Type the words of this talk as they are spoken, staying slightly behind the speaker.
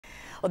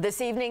Well,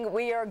 this evening,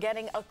 we are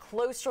getting a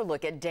closer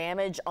look at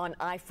damage on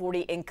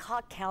I-40 in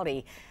Cocke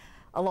County,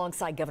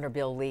 alongside Governor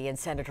Bill Lee and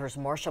Senators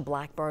Marsha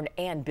Blackburn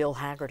and Bill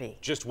Hagerty.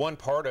 Just one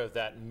part of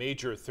that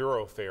major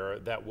thoroughfare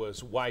that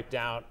was wiped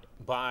out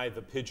by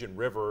the Pigeon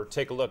River.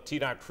 Take a look.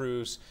 TDOT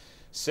crews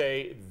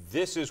say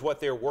this is what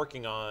they're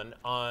working on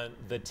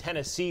the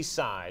Tennessee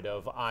side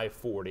of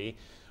I-40.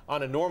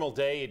 On a normal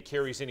day, it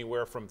carries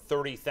anywhere from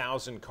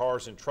 30,000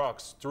 cars and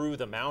trucks through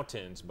the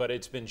mountains, but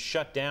it's been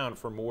shut down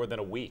for more than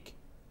a week.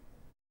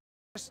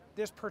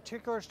 This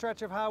particular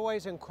stretch of highway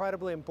is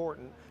incredibly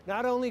important,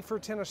 not only for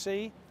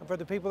Tennessee and for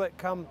the people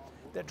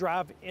that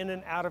drive in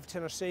and out of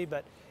Tennessee,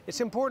 but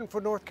it's important for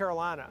North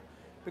Carolina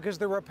because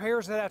the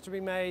repairs that have to be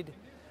made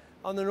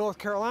on the North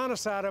Carolina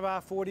side of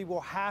I-40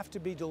 will have to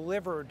be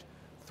delivered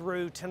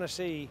through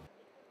Tennessee.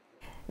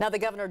 Now, the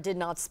governor did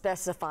not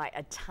specify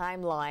a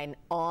timeline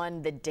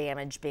on the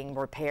damage being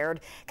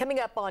repaired. Coming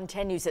up on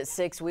 10 News at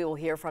 6, we will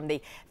hear from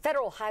the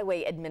Federal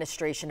Highway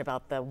Administration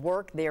about the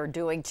work they are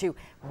doing to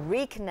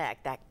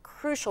reconnect that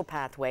crucial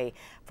pathway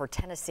for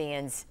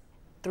Tennesseans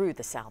through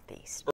the Southeast.